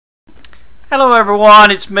Hello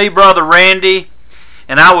everyone, it's me, Brother Randy,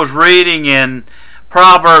 and I was reading in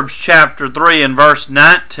Proverbs chapter 3 and verse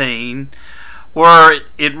 19 where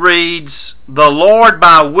it reads, "The Lord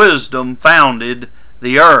by wisdom founded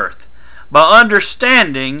the earth. By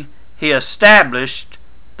understanding he established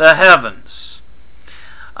the heavens."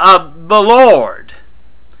 The Lord,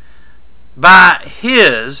 by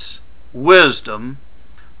his wisdom,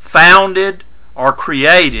 founded or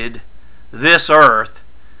created this earth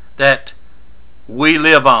that we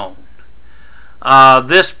live on.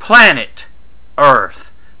 This planet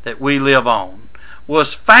Earth that we live on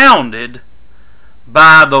was founded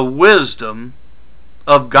by the wisdom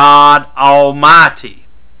of God Almighty.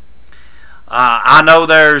 I know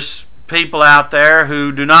there's people out there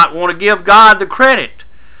who do not want to give God the credit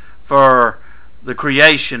for the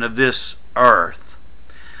creation of this earth.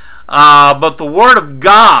 But the Word of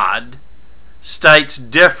God states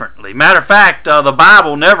differently. Matter of fact, the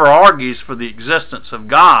Bible never argues for the existence of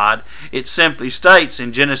God. It simply states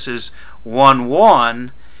in Genesis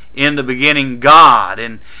 1:1, "In the beginning God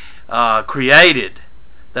and created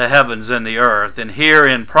the heavens and the earth." And here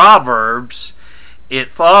in Proverbs,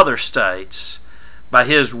 it further states, by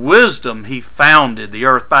his wisdom he founded the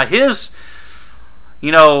earth. By his,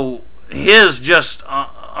 his just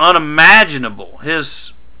unimaginable,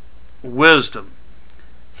 his wisdom,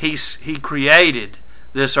 He created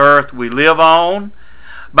this earth we live on.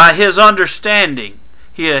 By his understanding,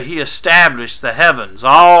 he established the heavens,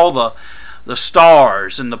 all the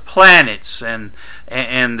stars and the planets and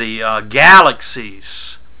the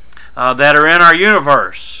galaxies that are in our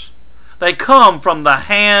universe. They come from the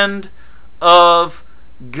hand of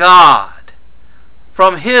God,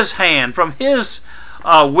 from his hand, from his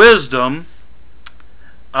wisdom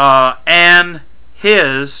and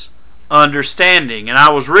his understanding. And I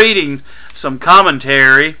was reading some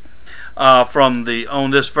commentary on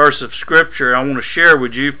this verse of Scripture. I want to share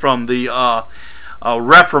with you from the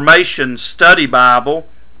Reformation Study Bible,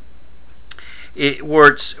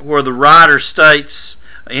 where the writer states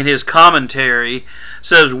in his commentary,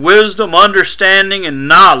 says, "Wisdom, understanding, and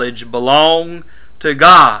knowledge belong to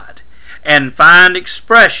God and find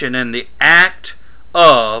expression in the act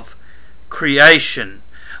of creation."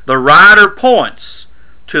 The writer points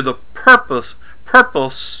to the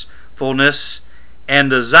purposefulness and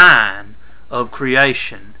design of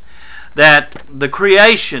creation. That the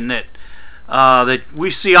creation that we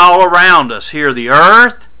see all around us here, the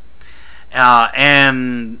earth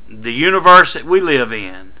and the universe that we live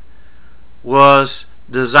in, was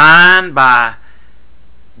designed by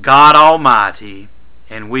God Almighty,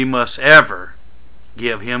 and we must ever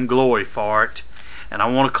give him glory for it. And I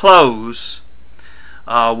want to close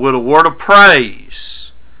with a word of praise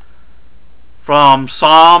from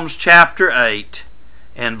Psalms chapter 8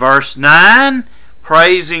 and verse 9,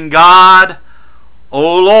 praising God,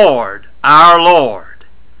 "O Lord, our Lord,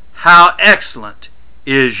 how excellent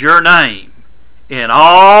is your name in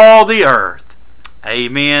all the earth."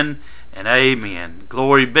 Amen and amen.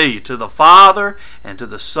 Glory be to the Father, and to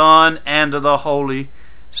the Son, and to the Holy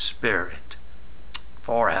Spirit,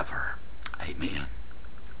 forever. Amen.